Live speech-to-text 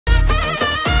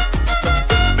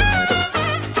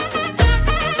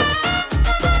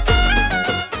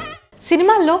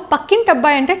సినిమాల్లో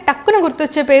పక్కింటబ్బాయి అంటే టక్కున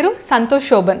గుర్తొచ్చే పేరు సంతోష్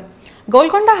శోభన్.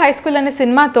 గోల్కొండ హై స్కూల్ అనే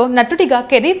సినిమాతో నటుడిగా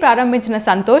కెరీర్ ప్రారంభించిన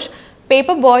సంతోష్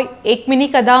పేపర్ బాయ్, ఏక్ మినీ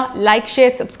కథ, లైక్,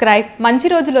 షేర్, సబ్స్క్రైబ్, మంచి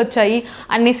రోజులు వచ్చాయి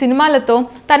అన్ని సినిమాలతో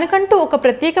తనకంటూ ఒక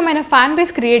ప్రత్యేకమైన ఫ్యాన్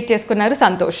బేస్ క్రియేట్ చేసుకున్నారు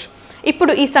సంతోష్.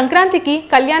 ఇప్పుడు ఈ సంక్రాంతికి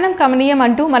కళ్యాణం కమనీయం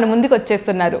అంటూ మన ముందుకు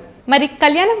వచ్చేస్తున్నారు. మరి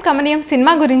కళ్యాణం కమనీయం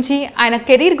సినిమా గురించి, ఆయన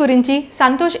కెరీర్ గురించి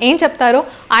సంతోష్ ఏం చెప్తారో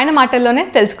ఆయన మాటల్లోనే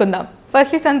తెలుసుకుందాం.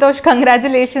 Firstly Santosh,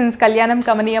 congratulations. కళ్యాణం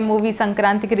కమనీయం మూవీ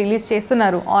సంక్రాంతికి రిలీజ్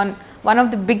చేస్తున్నారు on one of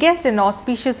the biggest and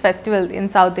auspicious festival in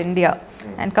south India,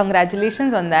 and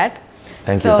congratulations on that.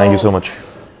 Thank you so much.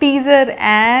 Teaser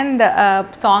and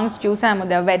songs చూసాము,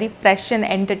 they are very fresh and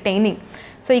entertaining.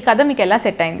 So ఈ కథ మీకు ఎలా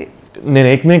set అయింది? నేను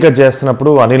ఏక్మినీ cut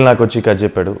చేస్తున్నప్పుడు అనిల్ నాకు వచ్చి కట్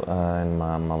చెప్పాడు, అండ్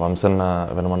మా వంశన్న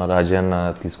వినమన్న రాజీ అన్న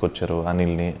తీసుకొచ్చారు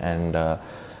అనిల్ని, అండ్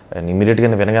ఇమీడియట్గా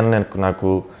వినగానే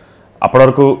నాకు అప్పటి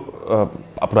వరకు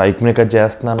అప్పుడు ఏక్మినీ కట్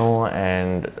చేస్తున్నాను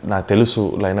అండ్ నాకు తెలుసు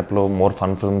లైనప్లో మోర్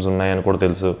ఫన్ ఫిల్మ్స్ ఉన్నాయని కూడా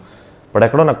తెలుసు. బట్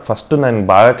ఎక్కడో నాకు ఫస్ట్ నేను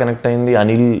బాగా కనెక్ట్ అయింది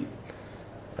అనిల్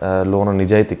లో ఉన్న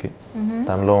నిజాయితీకి.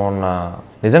 తనలో ఉన్న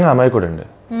నిజంగా అమాయకుడు అండి.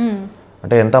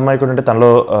 అంటే ఎంత అమాయకుడు అంటే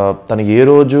తను ఏ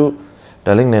రోజు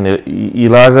టెలింగ్ నేను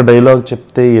ఇలాగ డైలాగ్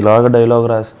చెప్తే, ఇలాగ డైలాగ్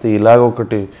రాస్తే, ఇలాగ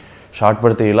ఒకటి షార్ట్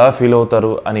పెడితే ఇలా ఫీల్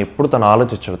అవుతారు అని ఎప్పుడు తను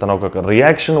ఆలోచించాడు. తను ఒక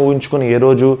రియాక్షన్ ఊహించుకొని ఏ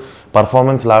రోజు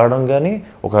పర్ఫార్మెన్స్ లాగడం కానీ,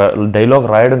 ఒక డైలాగ్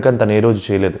రాయడం కానీ తను ఏ రోజు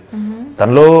చేయలేదు.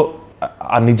 తనలో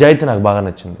ఆ నిజాయితీ నాకు బాగా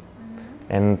నచ్చింది.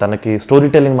 అండ్ తనకి స్టోరీ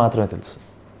టెల్లింగ్ మాత్రమే తెలుసు,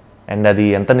 అండ్ అది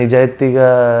ఎంత నిజాయితీగా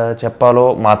చెప్పాలో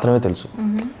మాత్రమే తెలుసు.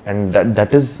 And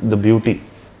that is the beauty.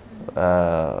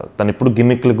 తను ఇప్పుడు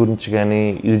గిమిక్ల గురించి కానీ,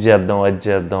 ఇది చేద్దాం, అది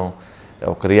చేద్దాం,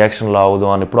 ఒక రియాక్షన్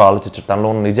లావుదాం అని ఎప్పుడు ఆలోచించాడు. తనలో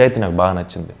ఉన్న నిజాయితీ నాకు బాగా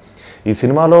నచ్చింది. ఈ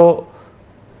సినిమాలో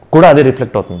కూడా అదే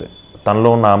రిఫ్లెక్ట్ అవుతుంది.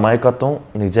 తనలో ఉన్న అమాయకత్వం,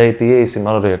 నిజాయితీయే ఈ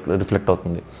సినిమాలో రిఫ్లెక్ట్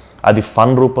అవుతుంది. అది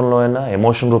ఫన్ రూపంలో అయినా,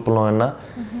 ఎమోషన్ రూపంలో అయినా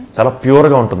చాలా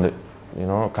ప్యూర్గా ఉంటుంది.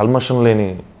 కల్మషం లేని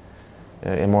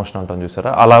ఎమోషన్ అంటాం చూసారా,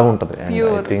 అలాగ ఉంటుంది. అండ్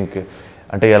ఐ థింక్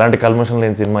అంటే ఎలాంటి కల్మషం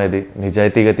లేని సినిమా ఇది,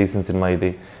 నిజాయితీగా తీసిన సినిమా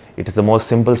ఇది. It is the most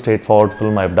simple, straight forward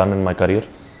film I have done in my career,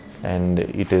 and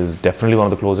it is definitely one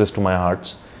of the closest to my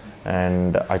hearts,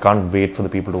 and I can't wait for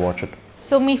the people to watch it.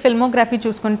 So me filmography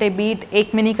చూసుకుంటే beat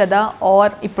ఏక్ mini కథ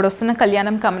are ఇప్పుడు వస్తున్న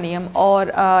కళ్యాణం కమనీయం are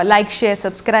like, share,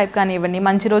 subscribe కానివ్వండి,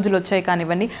 మంచి రోజులు వచ్చాయి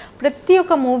కానివ్వండి, ప్రతి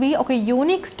ఒక్క మూవీ ఒక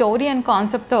యూనిక్ స్టోరీ అండ్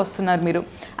కాన్సెప్ట్తో వస్తున్నారు మీరు.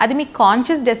 అది మీ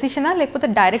కాన్షియస్ డెసిషనా, లేకపోతే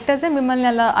డైరెక్టర్సే మిమ్మల్ని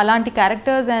అలాంటి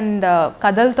క్యారెక్టర్స్ అండ్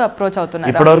కథలతో అప్రోచ్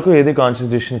అవుతున్నారు? ఇప్పటివరకు ఏది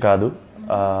కాన్షియస్ డెసిషన్ కాదు.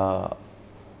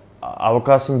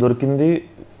 అవకాశం దొరికింది,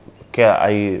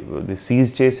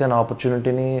 సీజ్ చేశాను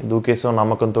ఆపర్చునిటీని, దూకేసాను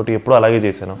నమ్మకంతో, ఎప్పుడు అలాగే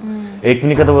చేశాను.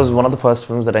 ఏక్మినీ కథ was one of the first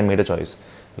films that I made a choice.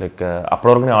 Like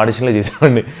అప్పటివరకు నేను ఆడిషన్లే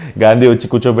చేశానండి. గాంధీ వచ్చి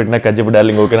కూర్చోబెట్టిన కజ్జపు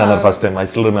డార్లింగ్ ఓకే అన్నారు first time. I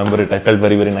still remember it. I felt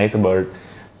very very nice about it.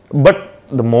 But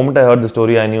the moment I heard the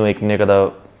story I knew ఏక్మినీ కథ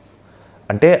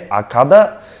అంటే ఆ కథ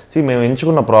మేము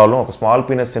ఎంచుకున్న ప్రాబ్లం, ఒక స్మాల్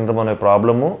పీనస్ సిండ్రోమ్ అనే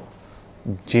ప్రాబ్లము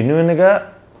జెన్యున్గా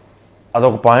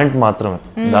అదొక పాయింట్ మాత్రమే.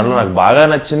 దాంట్లో నాకు బాగా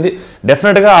నచ్చింది.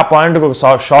 డెఫినెట్గా ఆ పాయింట్కి ఒక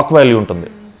షాక్ వాల్యూ ఉంటుంది.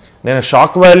 నేను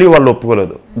షాక్ వాల్యూ వాళ్ళు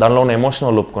ఒప్పుకోలేదు, దానిలో ఉన్న ఎమోషన్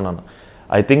వాళ్ళు ఒప్పుకున్నాను.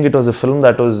 I think it was a film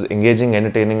that was engaging,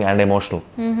 entertaining and emotional,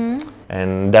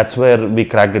 and that's where we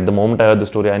cracked it. The moment I heard the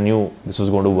story I knew this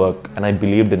was going to work, and I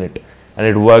believed in it, and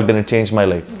it worked, and it changed my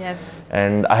life. Yes.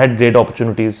 And I had great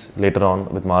opportunities later on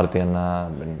with Maruti Anna,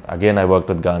 and again I worked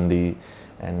with Gandhi,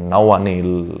 and now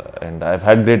Anil, and I've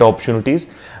had great opportunities.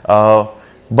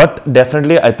 But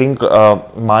definitely I think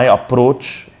my approach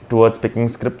towards picking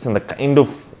scripts and the kind of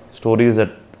stories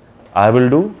that I will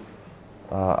do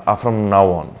are from now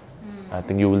on. I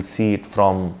think you will see it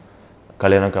from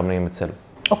Kalyanam Kamaniyam itself.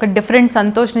 ఒక different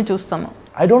సంతోష్ని చూస్తాము.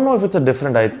 I don't know if it's a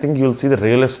different. I think you'll see the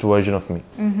realest version of me.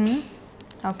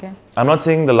 Okay. I'm not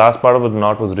saying the last part of it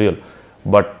not was real,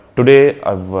 but today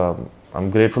I'm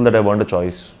grateful that I earned a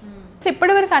choice. So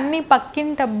ఇప్పటివరకు అన్ని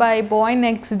పక్కింటబ్బాయి, bye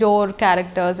next door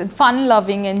characters, fun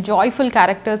loving and joyful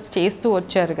characters చేస్తూ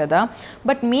వచ్చారు కదా.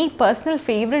 But me personal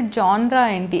favourite genre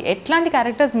ఏంటి? ఎట్లాంటి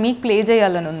characters మీకు play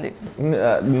చేయాలని ఉంది?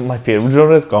 My favorite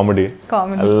genre is comedy.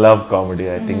 I love comedy.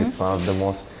 I think it's one of the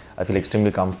most, I feel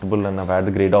extremely comfortable, and I've had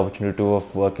the great opportunity of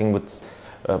working with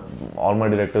all my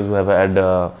directors who have had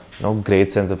great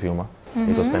sense of humor.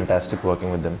 It was fantastic working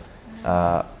with them.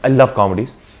 I love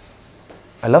comedies.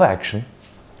 I love action.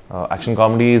 Action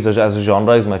comedy as a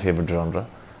genre is my favorite genre.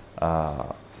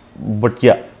 But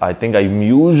yeah, I think I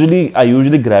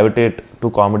usually gravitate to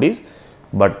comedies,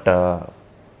 but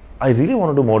I really want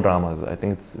to do more dramas. I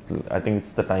think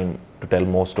it's the time to tell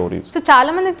more stories. So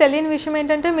చాలా మందికి తెలియని విషయం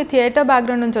ఏంటంటే మీ theatre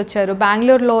background నుంచి వచ్చారు.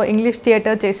 బెంగళూరులో English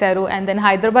theatre చేశారు, and then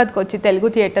హైదరాబాద్కి వచ్చి తెలుగు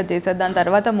థియేటర్ చేశారు. దాని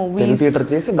తర్వాత మూవీస్ తెలుగు థియేటర్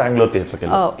చేసి బెంగళూరు థియేటర్కి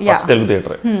వెళ్ళాను. First Telugu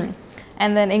theatre.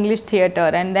 And then English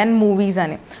theatre and then movies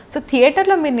అని. సో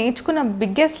థియేటర్లో మీరు నేర్చుకున్న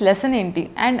బిగ్గెస్ట్ లెసన్ ఏంటి,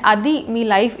 అండ్ అది మీ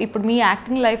లైఫ్ ఇప్పుడు మీ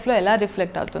యాక్టింగ్ లైఫ్లో ఎలా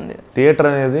రిఫ్లెక్ట్ అవుతుంది? థియేటర్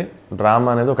అనేది,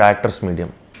 డ్రామా అనేది ఒక యాక్టర్స్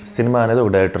మీడియం, సినిమా అనేది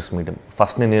ఒక డైరెక్టర్స్ మీడియం.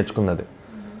 ఫస్ట్ నేను నేర్చుకున్నది.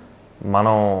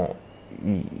 మనం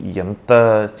ఎంత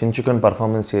చించుకొని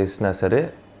పర్ఫార్మెన్స్ చేసినా సరే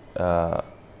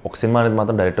ఒక సినిమా అనేది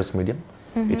మాత్రం directors medium.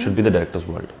 It should be the directors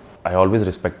world. I always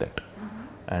respect that.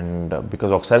 And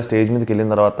because ఒకసారి స్టేజ్ మీదకి వెళ్ళిన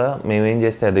తర్వాత మేమేం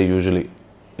చేస్తే అదే usually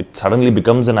it suddenly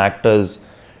becomes an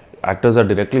actors are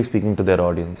directly speaking to their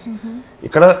audience.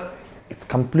 ఇక్కడ it's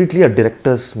completely a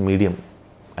directors medium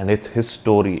and it's his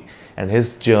story and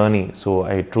his journey. So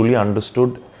I truly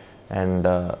understood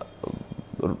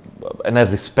and I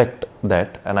respect that,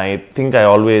 and I think I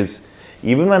always,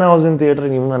 even when I was in theatre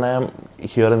and even when I am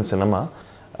here in cinema,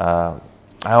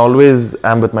 I always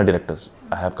am with my directors.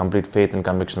 I have complete faith and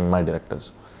conviction in my directors.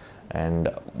 And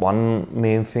one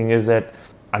main thing is that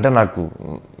అంటే నాకు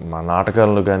మా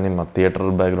నాటకాల్లో కానీ మా theatre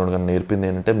background కానీ నేర్పింది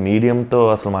ఏంటంటే మీడియంతో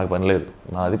అసలు మాకు పని లేదు.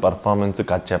 నాది పర్ఫార్మెన్స్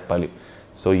కథ చెప్పాలి.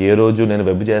 సో ఏ రోజు నేను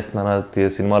వెబ్ చేస్తున్నానా,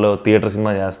 సినిమాలో థియేటర్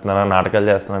సినిమా చేస్తున్నానా, నాటకాలు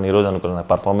చేస్తున్నాను ఈరోజు అనుకున్నాను.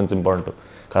 నాకు పర్ఫార్మెన్స్ ఇంపార్టెంట్,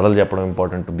 కథలు చెప్పడం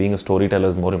important, being a story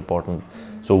teller is more important.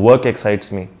 So work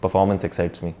excites me, performance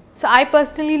excites me. So I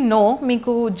personally no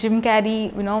మీకు జిమ్ క్యారీ,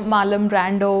 మాలం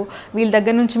బ్రాండో వీళ్ళ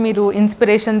దగ్గర నుంచి మీరు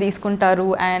ఇన్స్పిరేషన్ తీసుకుంటారు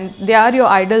and they are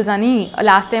your idols అని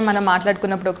లాస్ట్ టైం మనం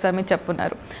మాట్లాడుకున్నప్పుడు ఒకసారి మీరు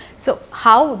చెప్పున్నారు. So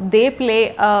how they play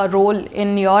role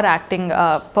in your acting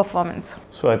performance?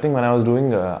 So I think when I was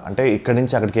doing, అంటే ఇక్కడి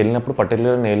నుంచి అక్కడికి వెళ్ళినప్పుడు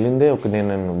పర్టికులర్ నేను వెళ్ళిందే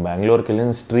నేను బెంగళూరుకి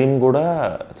వెళ్ళిన స్ట్రీమ్ కూడా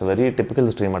ఇట్స్ వెరీ టిపికల్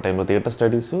స్ట్రీమ్. ఆ టైంలో theatre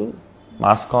studies,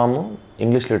 mass com,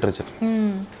 English literature.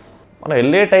 మనం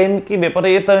వెళ్ళే టైంకి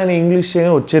విపరీతమైన ఇంగ్లీష్ ఏమీ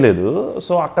వచ్చేలేదు.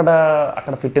 సో అక్కడ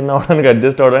ఫిట్ ఇన్ అవ్వడానికి,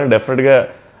 అడ్జస్ట్ అవ్వడానికి డెఫినెట్గా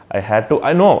I had to.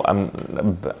 I know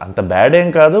అంత బ్యాడ్ ఏం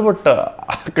కాదు, బట్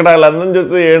అక్కడ వాళ్ళందరం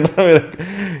చూస్తే ఏంటో మీరు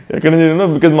ఎక్కడి నుంచి,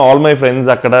 బికాజ్ ఆల్ మై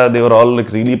ఫ్రెండ్స్ అక్కడ they were all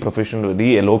like really professional,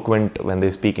 very eloquent when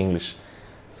they speak English.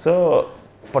 So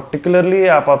particularly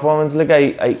our performance, like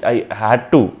I had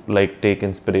to like take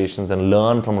inspirations and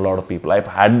learn from a lot of people.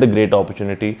 I've had the great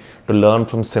opportunity to learn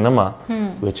from cinema,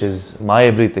 which is my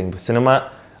everything. Cinema,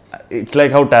 it's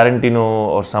like how Tarantino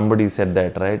or somebody said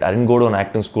that, right? I didn't go to an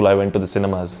acting school, I went to the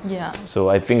cinemas. Yeah. So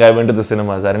I think I went to the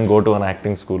cinemas, I didn't go to an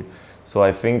acting school. So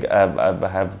I think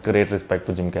I have great respect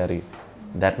for Jim Carrey.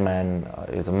 That man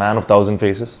is a man of thousand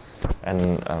faces, and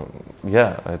yeah,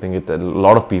 I think a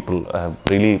lot of people have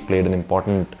really played an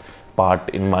important part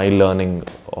in my learning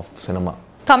of cinema.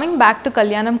 Coming back to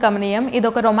కళ్యాణం కమనీయం, ఇది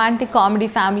ఒక romantic comedy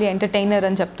family entertainer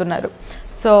అని చెప్తున్నారు.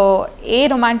 So a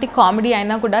romantic comedy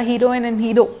అయినా కూడా heroine and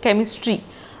hero chemistry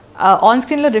on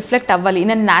స్క్రీన్లో reflect అవ్వాలి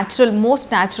in a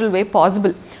most natural way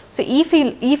possible. So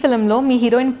ఈ ఫిల్మ్లో మీ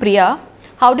heroine Priya,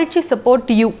 how did she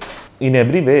support you? In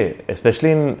every way,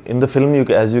 especially in the film,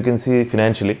 as you can see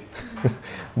financially,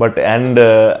 but and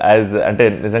as ante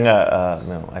nijanga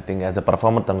I think as a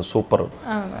performer tanu super,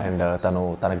 and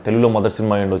తనకి తెలుగులో మొదటి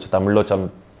cinema అయ్యుండొచ్చు, తమిళ్లో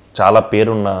చాలా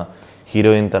పేరున్న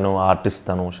heroine తను, artist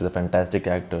తను. She's a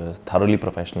fantastic actor, thoroughly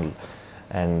professional.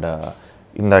 And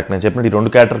ఇందాక నేను చెప్పినట్టు ఈ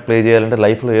రెండు క్యారెక్టర్ ప్లే చేయాలంటే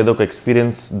లైఫ్లో ఏదో ఒక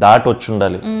ఎక్స్పీరియన్స్ దాటి వచ్చి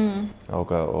ఉండాలి.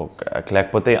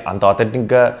 లేకపోతే అంత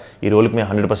ఆథెంటిక్గా ఈ రోల్కి మేము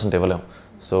 100% ఇవ్వలేము.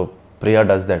 So Priya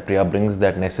does that. Priya brings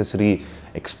that necessary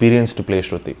experience to play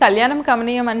Shruti. కళ్యాణం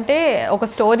కమనీయం అంటే ఒక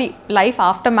స్టోరీ, లైఫ్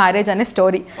ఆఫ్టర్ మ్యారేజ్ అనే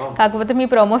స్టోరీ. కాకపోతే మీ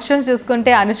ప్రమోషన్స్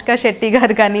చూసుకుంటే అనుష్క శెట్టి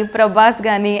గారు కానీ, ప్రభాస్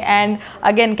కానీ, and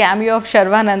again cameo of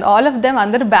Sharwanand, all of them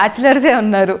అందరూ బ్యాచులర్సే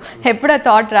ఉన్నారు. ఎప్పుడు ఆ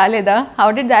థాట్ రాలేదా? How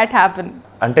did that happen?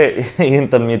 అంటే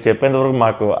ఇంత మీరు చెప్పేంత వరకు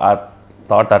మాకు ఆ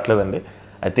thought అట్లేదండి.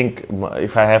 I think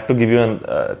if I have to give you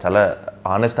చాలా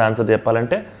ఆనెస్ట్ ఆన్సర్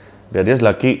చెప్పాలంటే we are just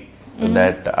lucky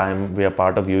that we are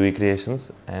part of UE Creations,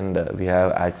 and we have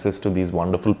access to these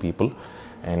wonderful people.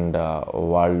 And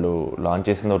వాళ్ళు లాంచ్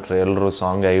చేసిన trailer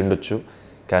song అయి ఉండొచ్చు,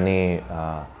 కానీ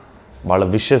వాళ్ళ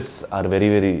wishes are very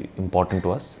very important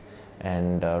to us.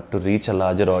 And to reach a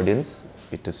larger audience,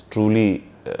 it is truly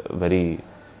very,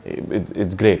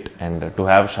 it's great. And to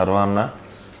have శర్వాన్న,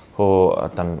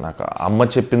 తను నాకు అమ్మ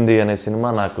చెప్పింది అనే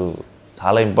సినిమా నాకు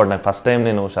చాలా ఇంపార్టెంట్. నాకు ఫస్ట్ టైం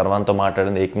నేను శర్వాన్తో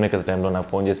మాట్లాడింది ఏకమేక టైంలో. నాకు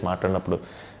ఫోన్ చేసి మాట్లాడినప్పుడు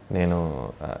నేను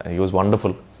he was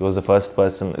wonderful. He was the first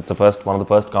person, it's the one of the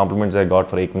first compliments I got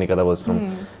for Ekmanika that was from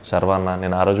Sharvana.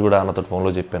 నేను ఆ రోజు కూడా అన్నతో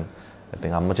ఫోన్లో చెప్పాను, ఐ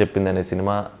థింక్ అమ్మ చెప్పింది అనే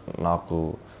సినిమా నాకు,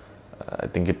 I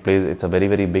think it's a very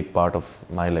very big part of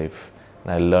my life, and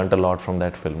I learned a lot from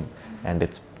that film, and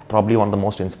it's probably one of the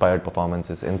most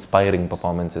inspiring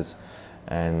performances,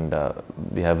 and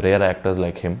we have rare actors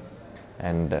like him.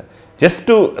 And just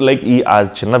to like ఈ ఆ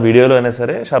చిన్న వీడియోలో అయినా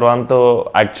సరే శర్వాన్తో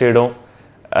act చేయడం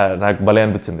నాకు భలే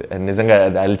అనిపించింది. అండ్ నిజంగా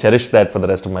I will cherish that for the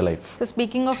rest of my life. So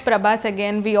speaking of Prabhas,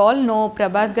 again we all know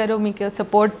Prabhas గారు మీకు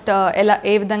సపోర్ట్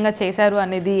ఏ విధంగా చేశారు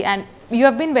అనేది, and you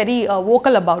have been very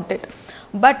vocal about it.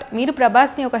 But మీరు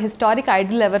ప్రభాస్ని ఒక హిస్టారిక్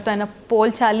ఐడల్ ఎవరితో అయినా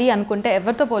పోల్చాలి అనుకుంటే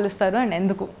ఎవరితో పోలుస్తారు అండ్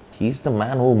ఎందుకు? He's the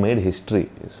man who made history,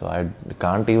 so I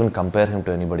can't even compare him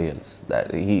to anybody else. That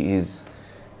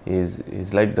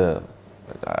he's like the,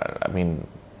 I mean,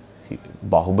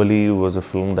 Bahubali was a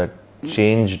film that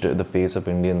changed the face of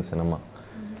Indian cinema,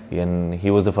 and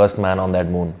he was the first man on that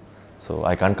moon. So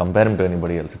I can't compare him to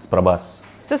anybody else. It's Prabhas.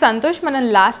 So Santosh, మనం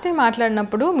last time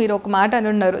మాట్లాడినప్పుడు మీరు ఒక మాట అని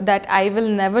ఉన్నారు, that I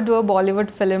will never do a Bollywood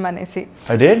film అనేసి.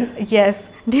 I did? Yes.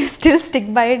 Do you still stick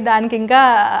by it? దానికి ఇంకా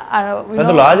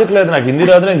పెద్ద లాజిక్ లేదు. నాకు హిందీ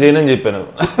రాదు, నేను చేయనని చెప్పాను.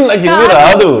 నాకు హిందీ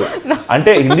రాదు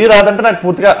అంటే హిందీ రాదంటే నాకు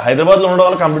పూర్తిగా హైదరాబాద్లో ఉండడం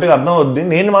వల్ల కంప్లీట్గా అర్థం అవుద్ది.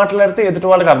 నేను మాట్లాడితే ఎదుటి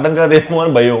వాళ్ళకి అర్థం కాదేమో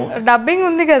అని భయం. డబ్బింగ్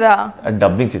ఉంది కదా.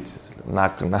 డబ్బింగ్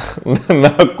నాకు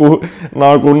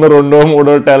నాకున్న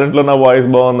 2-3 టాలెంట్లో నా వాయిస్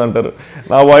బాగుంది అంటారు.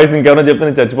 నా వాయిస్ ఇంకేమైనా చెప్తే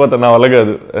నేను చచ్చిపోతాను. నా వల్ల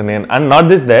కాదు. నేను అండ్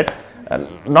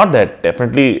నాట్ దట్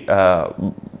డెఫినెట్లీ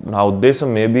నా ఉద్దేశం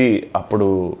మేబీ అప్పుడు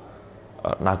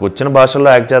నాకు వచ్చిన భాషల్లో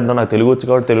యాక్ట్ చేద్దాం. నాకు తెలుగు వచ్చు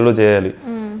కాబట్టి తెలుగులో చేయాలి.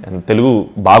 అండ్ తెలుగు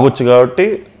బాగొచ్చు కాబట్టి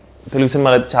తెలుగు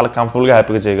సినిమాలు అయితే చాలా కంఫర్టబుల్గా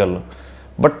హ్యాపీగా చేయగలను.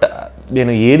 బట్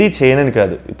నేను ఏది చేయనని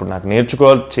కాదు. ఇప్పుడు నాకు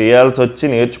నేర్చుకోవాల్సి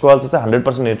వస్తే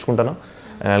 100% నేర్చుకుంటాను.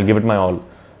 And I'll give it my all.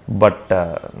 But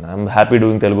I'm happy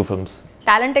doing Telugu films.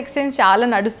 Talent exchange చాలా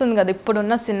నడుస్తుంది కదా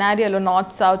ఇప్పుడున్న సినారియోలో.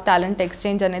 నార్త్ సౌత్ టాలెంట్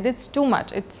ఎక్స్చేంజ్ అనేది it's too much.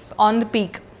 It's on the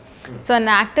peak. So an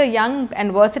actor, young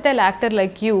and versatile actor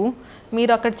like you,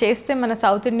 మీరు అక్కడ చేస్తే మన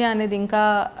south India అనేది ఇంకా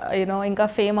ఇంకా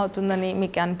ఫేమ్ అవుతుందని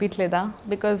మీకు అనిపించలేదా?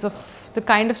 Because of the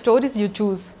kind of stories you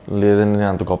choose. లేదండి, నేను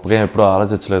అంత గొప్పగా ఎప్పుడూ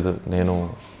ఆలోచించలేదు. నేను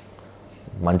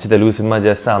మంచి తెలుగు సినిమా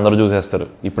చేస్తే అందరూ చూసేస్తారు.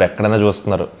 ఇప్పుడు ఎక్కడైనా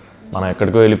చూస్తున్నారు. మనం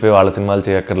ఎక్కడికో వెళ్ళిపోయి వాళ్ళ సినిమాలు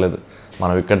చేయక్కర్లేదు.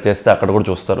 మనం ఇక్కడ చేస్తే అక్కడ కూడా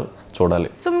చూడాలి.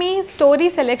 సో మీ స్టోరీ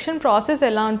సెలెక్షన్ ప్రాసెస్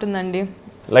ఎలా ఉంటుందండి?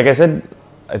 Like I said,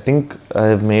 I think I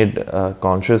have made a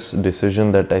conscious decision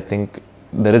that I think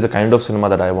there is a kind of cinema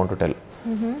that I want to tell.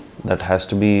 That has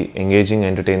to be engaging,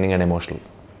 entertaining and emotional.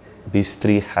 These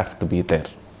three have to be there.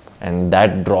 And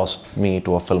that draws me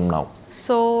to a film now.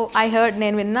 So I heard,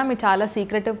 నేను విన్నా మీరు చాలా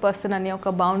secretive person అని, ఒక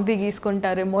boundary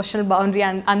గీసుకుంటారు, emotional boundary,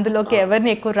 అందులోకి ఎవరిని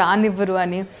ఎక్కువ రానివ్వరు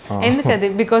అని. ఎందుకది?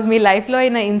 బికాజ్ మీ లైఫ్లో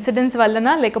అయిన ఇన్సిడెంట్స్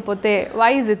వల్లనా, లేకపోతే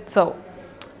వై ఇస్ ఇట్ సో?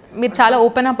 మీరు చాలా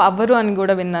ఓపెన్ అప్ అవ్వరు అని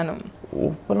కూడా విన్నాను.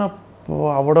 ఓపెన్ అప్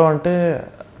అవ్వడం అంటే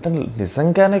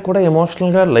నిజంగానే కూడా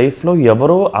ఎమోషనల్గా లైఫ్లో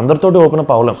ఎవరో అందరితోటి ఓపెన్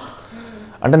అప్ అవ్వలేం.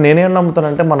 అంటే నేనేం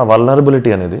నమ్ముతానంటే మన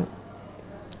వల్నరబిలిటీ అనేది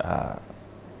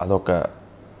అదొక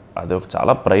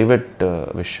చాలా ప్రైవేట్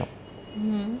విషయం.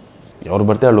 ఎవరు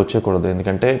పడితే వాళ్ళు వచ్చేయకూడదు,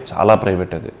 ఎందుకంటే చాలా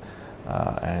ప్రైవేట్ అది.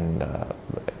 And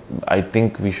I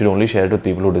think we should only share to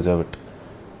people who deserve it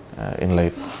in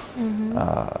life.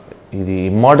 ఇది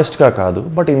ఇమ్మోడెస్ట్గా కాదు,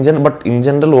 but in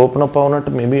general open up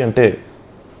అవునట్టు maybe అంటే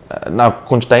నాకు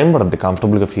కొంచెం టైం పడుద్ది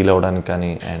కంఫర్టబుల్గా ఫీల్ అవ్వడానికి.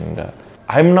 కానీ and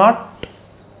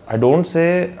I won't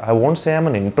say I'm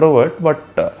an introvert, but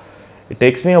it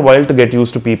takes me a while to get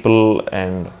used to people,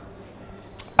 and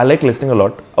I like listening a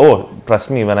lot. Oh, trust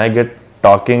me, when I get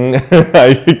talking,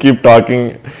 I keep talking.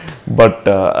 But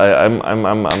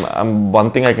I'm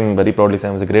one thing I can very proudly say,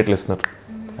 I'm a great listener.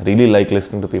 I really like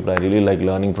listening to people. I really like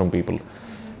learning from people.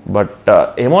 But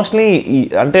emotionally,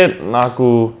 ante naku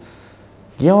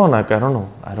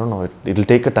I don't know.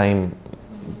 It'll take a time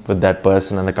with that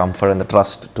person and the comfort and the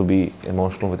trust to be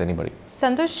emotional with anybody.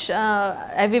 Santosh,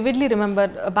 I vividly remember,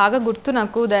 బాగా గుర్తు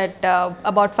నాకు, that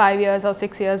about 5 years or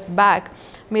 6 years back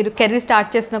మీరు career start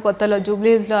చేసిన కొత్తలో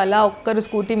జూబ్లీహిల్స్లో అలా ఒక్కరు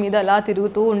scooty మీద అలా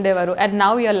తిరుగుతూ ఉండేవారు. And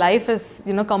now your life is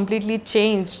completely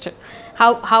changed.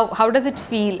 How does it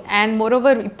feel? And more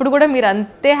over ఇప్పుడు కూడా మీరు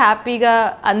అంతే హ్యాపీగా,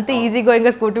 అంతే ఈజీ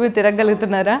గోయింగ్గా స్కూటీ మీద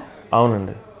తిరగలుగుతున్నారా?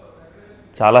 అవునండి,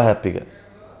 చాలా హ్యాపీగా.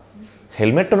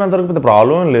 హెల్మెట్ ఉన్నంత వరకు పెద్ద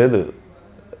ప్రాబ్లం లేదు,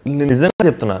 నిజంగా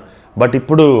చెప్తున్నా. బట్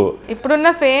ఇప్పుడున్న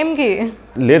ఫేమ్కి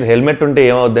లేదు. హెల్మెట్ ఉంటే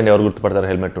ఏమవుద్దండి, ఎవరు గుర్తుపడతారు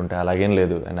హెల్మెట్ ఉంటే? అలాగేం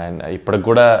లేదు. అండ్ ఇప్పటికి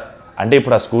కూడా అంటే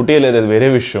ఇప్పుడు ఆ స్కూటీ లేదు, అది వేరే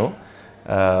విషయం.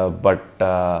 But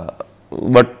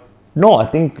no, I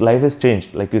think life has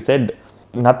changed. Like you said,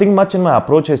 nothing much in my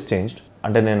approach has changed.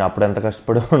 అంటే నేను అప్పుడు ఎంత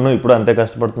కష్టపడేవాడినో ఇప్పుడు అంతే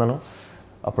కష్టపడుతున్నాను.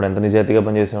 అప్పుడు ఎంత నిజాయితీగా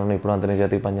పనిచేసేవాడినో ఇప్పుడు అంత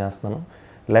నిజాయితీగా పనిచేస్తున్నాను.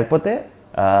 లేకపోతే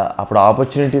అప్పుడు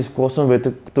ఆపర్చునిటీస్ కోసం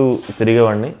వెతుకుతూ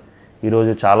తిరిగేవాడిని.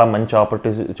 ఈరోజు చాలా మంచి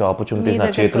ఆపర్చునిటీస్ నా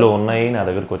చేతిలో ఉన్నాయి, నా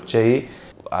దగ్గరకు వచ్చాయి.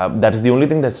 That is the only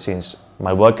thing that's changed.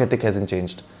 My work ethic హెజంట్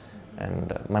changed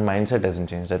and my mind set హెజంట్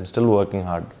changed. I'm still working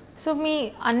hard. So మీ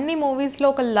అన్ని మూవీస్లో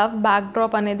ఒక లవ్ బ్యాక్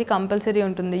డ్రాప్ అనేది కంపల్సరీ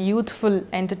ఉంటుంది, యూత్ఫుల్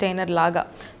ఎంటర్టైనర్ లాగా.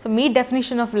 So me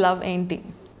definition of love ఏంటి?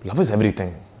 Love is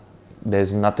everything. There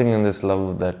is nothing in this love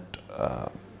that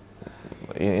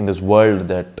in this world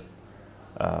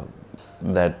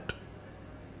that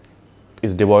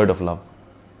is devoid of love.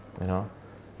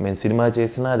 మేము cinema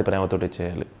చేసినా అది ప్రేమతోటి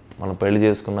చేయాలి, మనం పెళ్లి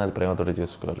చేసుకున్నా అది ప్రేమతోటి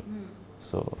చేసుకోవాలి.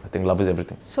 So I think love is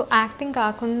everything. So acting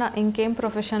కాకుండా ఇంకేం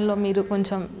ప్రొఫెషన్లో మీరు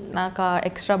కొంచెం నాకు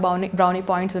ఎక్స్ట్రా బ్రౌనీ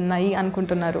పాయింట్స్ ఉన్నాయి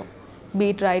అనుకుంటున్నారు?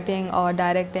 Beat writing are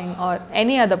directing or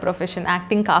any other profession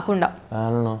acting కాకుండా? I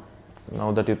don't know. Now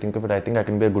that you think of it, I think I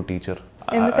can be a good teacher.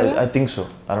 I think so.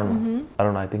 I don't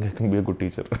know. I think I can be a good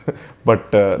teacher. But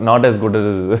not as good as...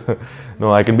 No,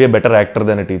 I can be a better actor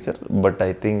than a teacher. But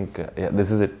I think, yeah, this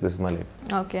is it. This is my life.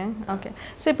 Okay.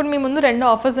 So ఇప్పుడు మీ ముందు 2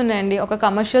 offers ఉన్నాయండి. ఒక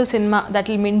commercial cinema that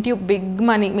will mint you big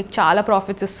money, మీకు చాలా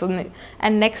profits ఇస్తుంది.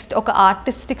 And next ఒక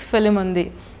artistic film ఉంది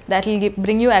that will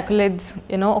bring you అక్యులేట్స్,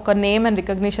 you know, ఒక నేమ్ అండ్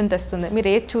రికగ్నిషన్ తెస్తుంది. మీరు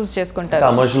ఏది చూస్ చేసుకుంటారు?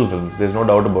 Commercial films, there is no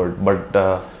doubt about. But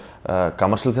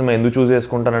commercial cinema ఎందుకు చూస్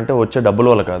చేసుకుంటానంటే వచ్చే డబ్బుల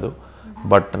వల్ల కాదు.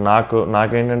 బట్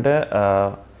నాకేంటంటే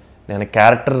నేను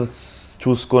క్యారెక్టర్స్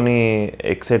చూసుకొని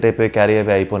ఎక్సైట్ అయిపోయి క్యారీ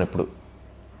అయిపోను ఎప్పుడు.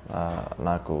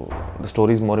 నాకు the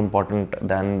story is more important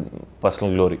than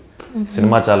personal glory.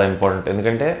 Cinema చాలా ఇంపార్టెంట్.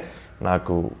 ఎందుకంటే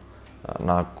నాకు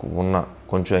ఉన్న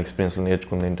కొంచెం ఎక్స్పీరియన్స్లో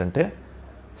నేర్చుకుంది ఏంటంటే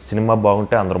సినిమా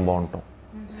బాగుంటే అందరం బాగుంటాం,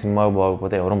 సినిమా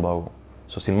బాగోకపోతే ఎవరం బాగోం.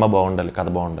 సో సినిమా బాగుండాలి, కథ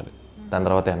బాగుండాలి, దాని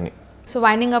తర్వాత అన్నీ. So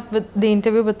winding up with the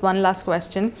interview with one last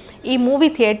question. ఈ మూవీ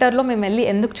థియేటర్లో మేము వెళ్ళి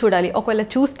ఎందుకు చూడాలి? ఒకవేళ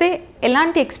చూస్తే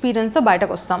ఎలాంటి ఎక్స్పీరియన్స్తో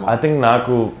బయటకు వస్తాము? ఐ థింక్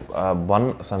నాకు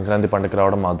సంక్రాంతి పండుగ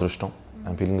రావడం మా అదృష్టం.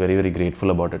 I'm feeling very very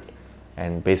grateful about it.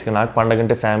 And బేసిక్గా నాకు పండుగ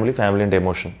అంటే ఫ్యామిలీ అంటే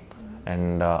ఎమోషన్.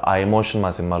 అండ్ ఆ ఎమోషన్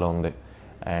మా సినిమాలో ఉంది.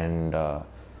 అండ్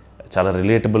చాలా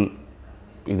రిలేటబుల్.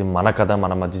 ఇది మన కథ,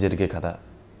 మన మధ్య జరిగే కథ.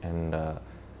 And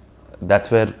that's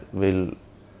where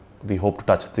we hope to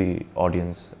touch the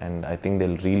audience, and I think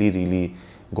they'll really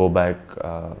go back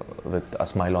with a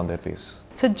smile on their face.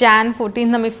 So Jan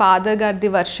 14th me father గారిది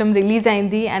వర్షం రిలీజ్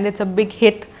అయింది and it's a big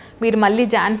hit. మీరు మళ్ళీ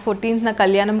Jan 14th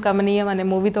కళ్యాణం కమనీయం అనే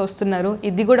మూవీతో వస్తున్నారు.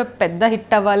 ఇది కూడా పెద్ద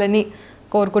హిట్ అవ్వాలని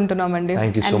కోరుకుంటున్నామండి.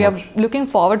 Thank you so much. And we are looking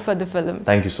forward for the film.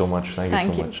 Thank you so much. Thank you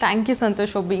so much. Thank you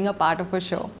Santosh for being a part of our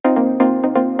show.